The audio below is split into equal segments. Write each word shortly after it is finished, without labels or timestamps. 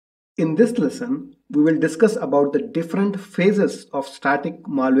In this lesson, we will discuss about the different phases of static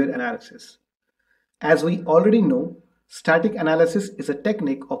malware analysis. As we already know, static analysis is a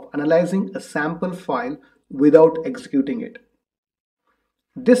technique of analyzing a sample file without executing it.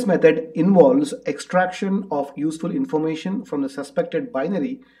 This method involves extraction of useful information from the suspected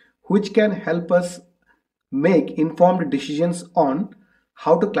binary, which can help us make informed decisions on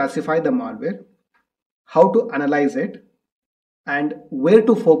how to classify the malware, how to analyze it, and where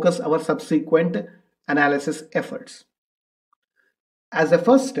to focus our subsequent analysis efforts. As a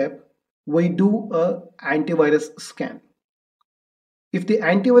first step, we do an antivirus scan. If the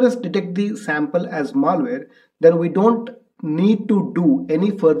antivirus detects the sample as malware, then we don't need to do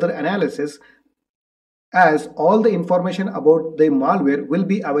any further analysis, as all the information about the malware will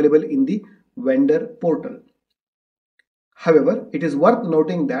be available in the vendor portal. However, it is worth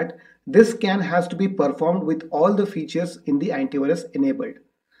noting that this scan has to be performed with all the features in the antivirus enabled,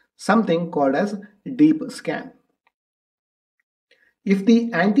 something called as deep scan. If the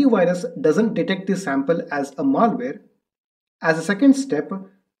antivirus doesn't detect the sample as a malware, as a second step,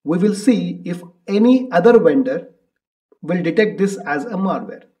 we will see if any other vendor will detect this as a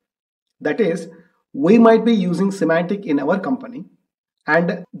malware. That is, we might be using Symantec in our company,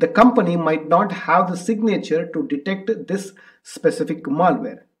 and the company might not have the signature to detect this specific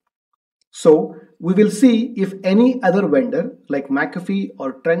malware. So we will see if any other vendor like McAfee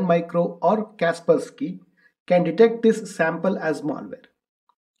or Trend Micro or Kaspersky can detect this sample as malware.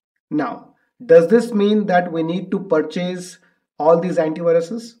 Now, does this mean that we need to purchase all these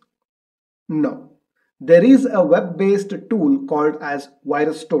antiviruses? No. There is a web-based tool called as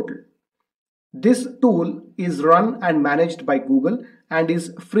VirusTotal. This tool is run and managed by Google and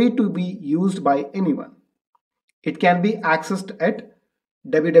is free to be used by anyone. It can be accessed at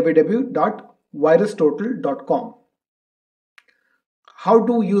www.virustotal.com. How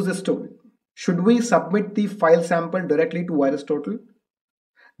to use this tool? Should we submit the file sample directly to VirusTotal?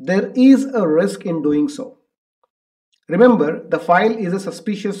 There is a risk in doing so. Remember, the file is a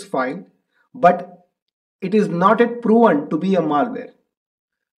suspicious file, but it is not yet proven to be a malware.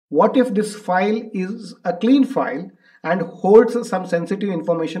 What if this file is a clean file and holds some sensitive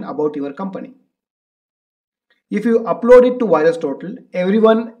information about your company? If you upload it to VirusTotal,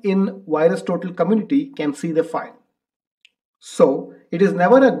 everyone in VirusTotal community can see the file. So it is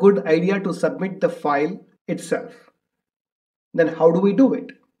never a good idea to submit the file itself. Then how do we do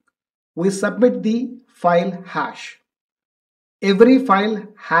it? We submit the file hash. Every file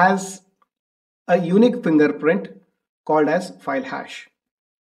has a unique fingerprint called as file hash.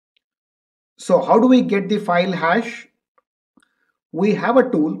 So how do we get the file hash? We have a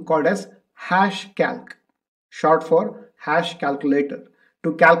tool called as hashcalc, short for hash calculator,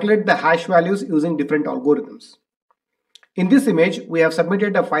 to calculate the hash values using different algorithms. In this image, we have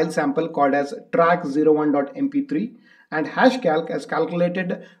submitted a file sample called as track01.mp3, and hashcalc has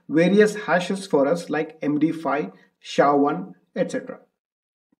calculated various hashes for us like MD5, SHA-1, etc.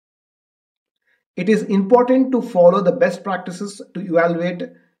 It is important to follow the best practices to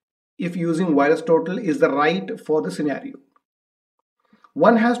evaluate if using VirusTotal is the right for the scenario.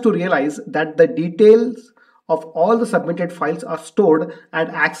 One has to realize that the details of all the submitted files are stored and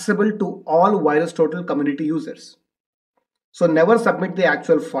accessible to all VirusTotal community users. So never submit the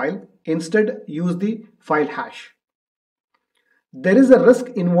actual file, instead use the file hash. There is a risk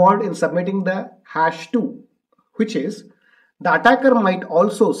involved in submitting the hash too, which is the attacker might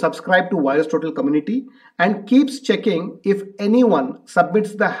also subscribe to VirusTotal community and keeps checking if anyone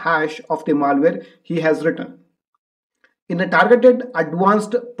submits the hash of the malware he has written. In a targeted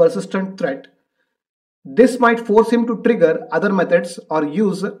advanced persistent threat, this might force him to trigger other methods or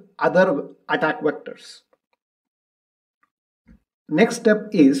use other attack vectors. Next step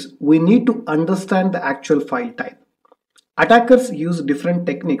is we need to understand the actual file type. Attackers use different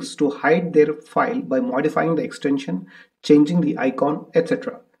techniques to hide their file by modifying the extension, changing the icon,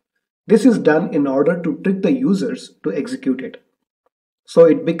 etc. This is done in order to trick the users to execute it. So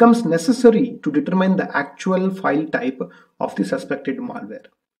it becomes necessary to determine the actual file type of the suspected malware.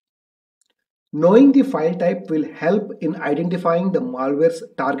 Knowing the file type will help in identifying the malware's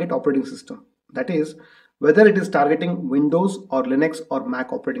target operating system, that is, whether it is targeting Windows or Linux or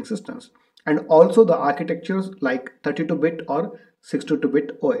Mac operating systems, and also the architectures like 32-bit or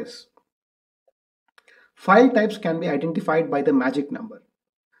 62-bit OS. File types can be identified by the magic number.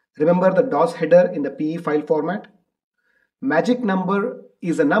 Remember the DOS header in the PE file format? Magic number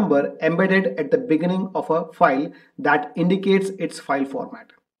is a number embedded at the beginning of a file that indicates its file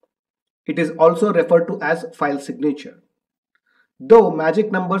format. It is also referred to as file signature. Though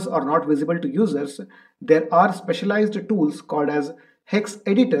magic numbers are not visible to users, there are specialized tools called as hex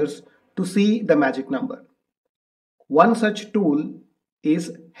editors to see the magic number. One such tool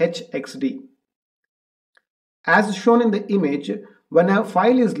is HXD. As shown in the image, when a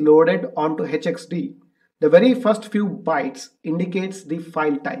file is loaded onto HXD, the very first few bytes indicates the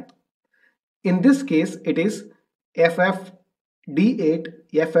file type. In this case, it is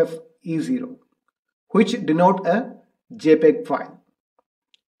FFD8FFE0, which denote a JPEG file.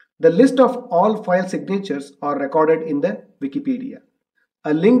 The list of all file signatures are recorded in the Wikipedia.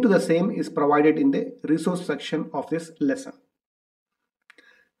 A link to the same is provided in the resource section of this lesson.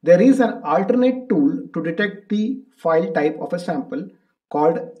 There is an alternate tool to detect the file type of a sample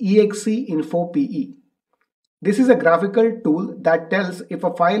called Exeinfo PE. This is a graphical tool that tells if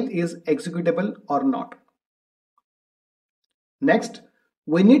a file is executable or not. Next,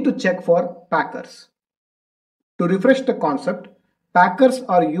 we need to check for packers. To refresh the concept, packers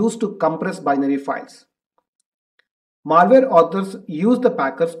are used to compress binary files. Malware authors use the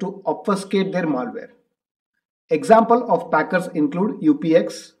packers to obfuscate their malware. Example of packers include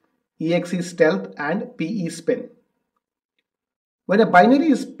UPX, EXE Stealth, and PE Spin. When a binary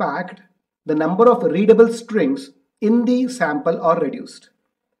is packed, the number of readable strings in the sample are reduced,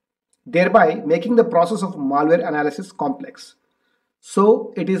 thereby making the process of malware analysis complex.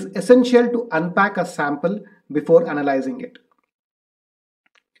 So it is essential to unpack a sample before analyzing it.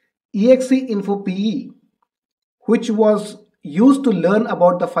 Exeinfo PE, which was used to learn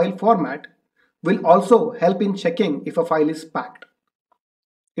about the file format, will also help in checking if a file is packed.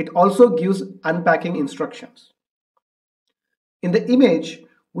 It also gives unpacking instructions. In the image,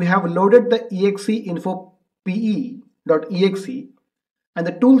 we have loaded the Exeinfo PE.exe and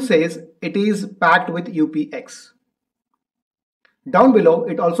the tool says it is packed with UPX. Down below,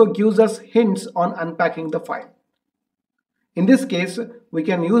 it also gives us hints on unpacking the file. In this case, we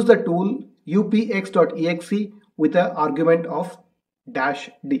can use the tool upx.exe with an argument of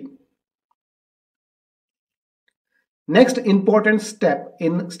 -d. Next important step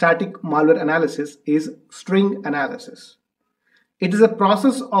in static malware analysis is string analysis. It is a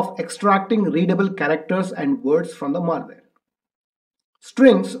process of extracting readable characters and words from the malware.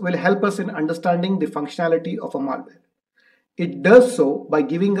 Strings will help us in understanding the functionality of a malware. It does so by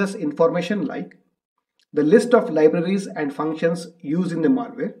giving us information like the list of libraries and functions used in the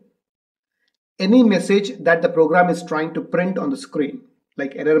malware, any message that the program is trying to print on the screen,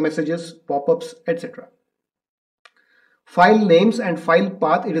 like error messages, pop-ups, etc. File names and file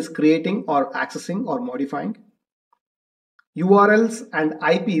path it is creating or accessing or modifying, URLs and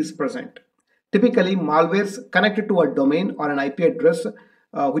IPs present. Typically, malwares connected to a domain or an IP address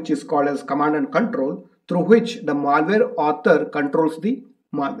which is called as command and control, through which the malware author controls the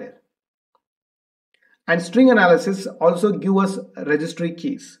malware. And string analysis also gives us registry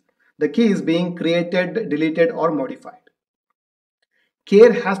keys, the keys being created, deleted, or modified.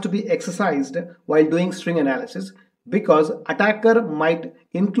 Care has to be exercised while doing string analysis because attacker might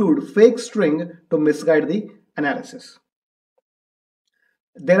include fake string to misguide the analysis.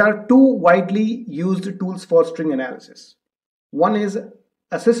 There are two widely used tools for string analysis. One is a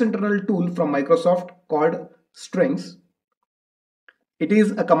sysinternal tool from Microsoft called Strings. It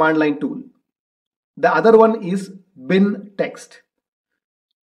is a command line tool. The other one is bin text.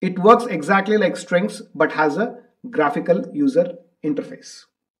 It works exactly like strings but has a graphical user interface.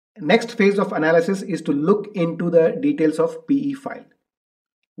 Next phase of analysis is to look into the details of PE file.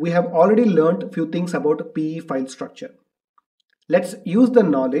 We have already learned a few things about PE file structure. Let's use the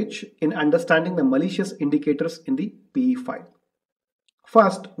knowledge in understanding the malicious indicators in the PE file.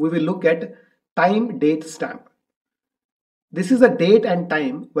 First, we will look at time date stamp. This is the date and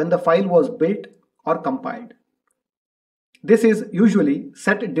time when the file was built or compiled. This is usually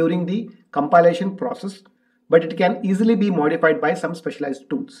set during the compilation process, but it can easily be modified by some specialized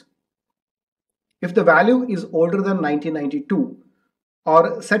tools. If the value is older than 1992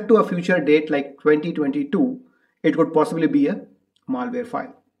 or set to a future date like 2022, it could possibly be a malware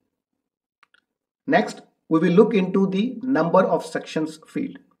file. Next, we will look into the number of sections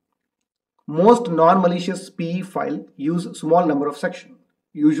field. Most non-malicious PE file use small number of sections,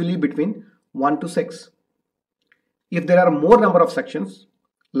 usually between 1 to 6. If there are more number of sections,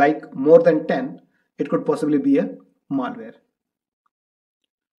 like more than 10, it could possibly be a malware.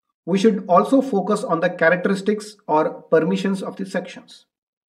 We should also focus on the characteristics or permissions of the sections.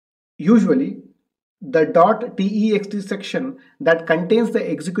 Usually, the .text section that contains the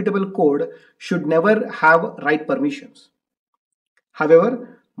executable code should never have write permissions.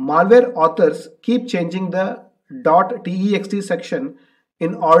 However, malware authors keep changing the .text section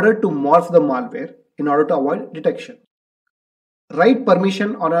in order to morph the malware in order to avoid detection. Write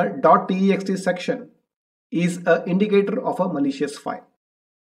permission on a .text section is an indicator of a malicious file.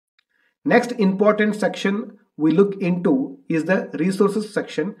 Next important section we look into is the resources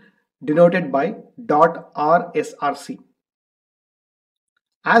section denoted by .rsrc.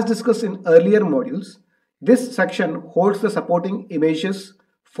 As discussed in earlier modules, this section holds the supporting images,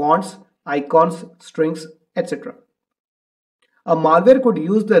 fonts, icons, strings, etc. A malware could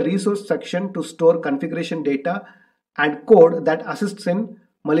use the resource section to store configuration data and code that assists in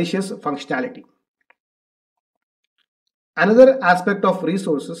malicious functionality. Another aspect of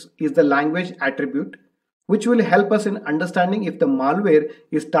resources is the language attribute, which will help us in understanding if the malware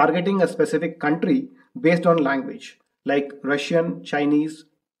is targeting a specific country based on language, like Russian, Chinese,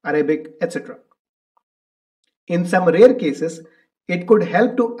 Arabic, etc. In some rare cases, it could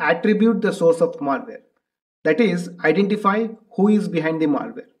help to attribute the source of malware, that is, identify who is behind the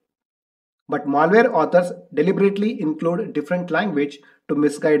malware. But malware authors deliberately include different language to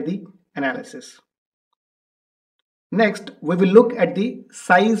misguide the analysis. Next, we will look at the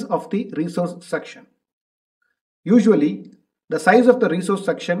size of the resource section. Usually, the size of the resource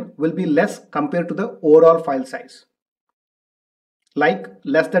section will be less compared to the overall file size, like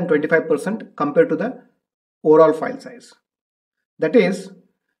less than 25% compared to the overall file size. That is,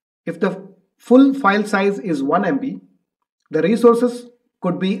 if the full file size is 1 MB, the resources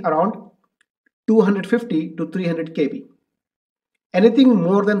could be around 250 to 300 KB. Anything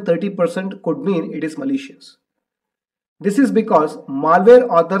more than 30% could mean it is malicious. This is because malware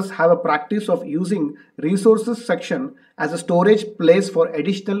authors have a practice of using resources section as a storage place for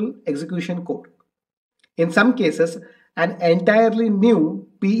additional execution code. In some cases, an entirely new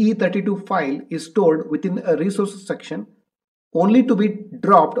PE32 file is stored within a resources section only to be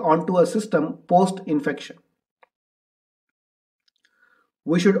dropped onto a system post-infection.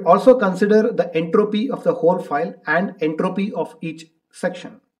 We should also consider the entropy of the whole file and entropy of each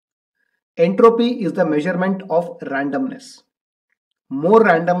section. Entropy is the measurement of randomness. More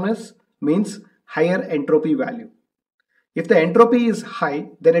randomness means higher entropy value. If the entropy is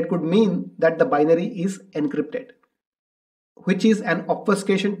high, then it could mean that the binary is encrypted, which is an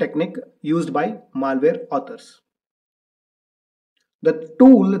obfuscation technique used by malware authors. The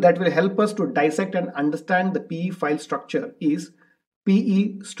tool that will help us to dissect and understand the PE file structure is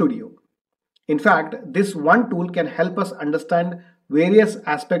PEStudio. In fact, this one tool can help us understand various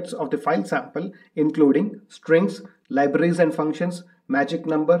aspects of the file sample, including strings, libraries and functions, magic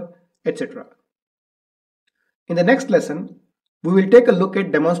number, etc. In the next lesson, we will take a look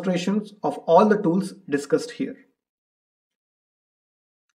at demonstrations of all the tools discussed here.